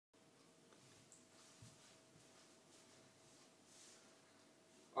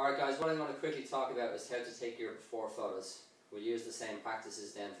Alright guys, what I'm going to quickly talk about is how to take your before photos. We'll use the same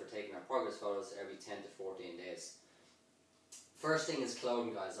practices then for taking our progress photos every 10 to 14 days. First thing is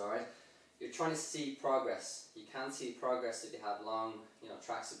clothing, guys, alright? You're trying to see progress. You can't see progress if you have long,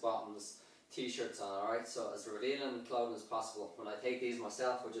 tracksuit bottoms, t-shirts on, alright? So as revealing clothing as possible. When I take these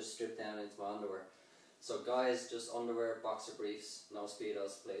myself, I just strip down into my underwear. So guys, just underwear, boxer briefs, no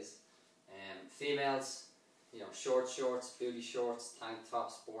speedos please. Females, short shorts, booty shorts, tank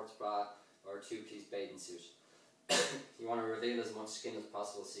top, sports bra, or a two-piece bathing suit. You want to reveal as much skin as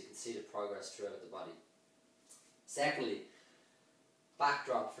possible so you can see the progress throughout the body. Secondly,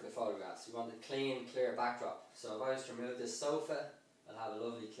 backdrop for the photographs. You want a clean, clear backdrop. So if I was to remove this sofa, I'll have a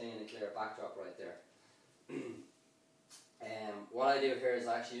lovely, clean and clear backdrop right there. What I do here is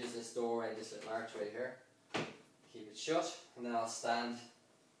I actually use this doorway, this little archway here. Keep it shut, and then I'll stand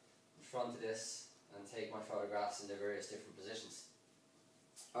in front of this and take my photographs in the various different positions.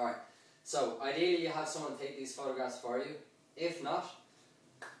 Alright, so ideally you have someone take these photographs for you. If not,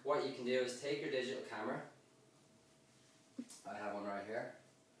 what you can do is take your digital camera. I have one right here.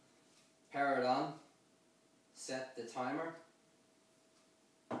 Power it on, set the timer.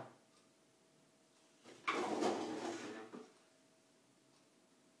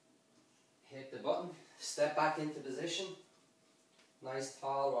 Hit the button, step back into position. Nice,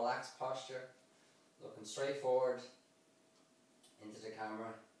 tall, relaxed posture. Looking straight forward into the camera.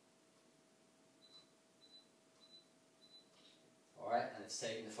 Alright, and it's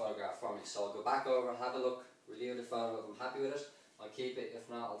taking the photograph for me. So I'll go back over, have a look, review the photo. If I'm happy with it, I'll keep it.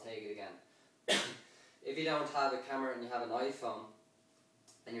 If not, I'll take it again. If you don't have a camera and you have an iPhone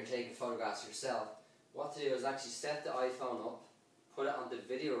and you're taking photographs yourself, what to do is actually set the iPhone up, put it on the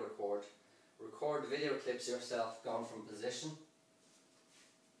video record video clips yourself going from position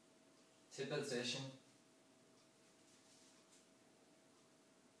to position.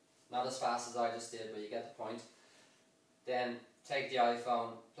 Not as fast as I just did, but you get the point. Then take the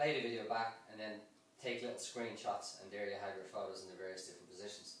iPhone, play the video back, and then take little screenshots, and there you have your photos in the various different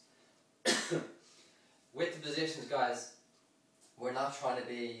positions. With the positions, guys, we're not trying to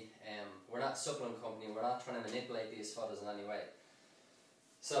be, we're not a supplement company, we're not trying to manipulate these photos in any way.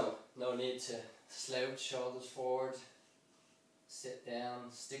 So, no need to slouch, shoulders forward, sit down,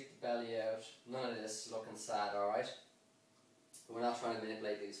 stick the belly out, none of this looking sad, alright? We're not trying to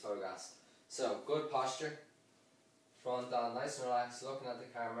manipulate these photographs. So, good posture, front on, nice and relaxed, looking at the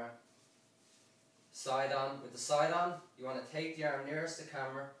camera. Side on. With the side on, you want to take the arm nearest the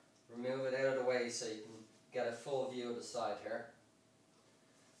camera, remove it out of the way so you can get a full view of the side here.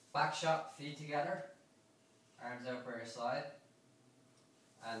 Back shot, feet together, arms out by your side.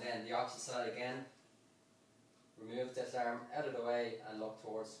 And then the opposite side again. Remove this arm out of the way and look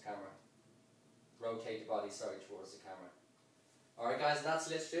towards the camera. Rotate the body, towards the camera. Alright guys, that's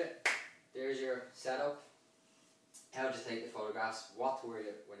literally it. There's your setup. How to take the photographs, what to wear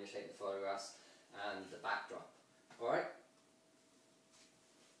when you're taking the photographs, and the backdrop. Alright?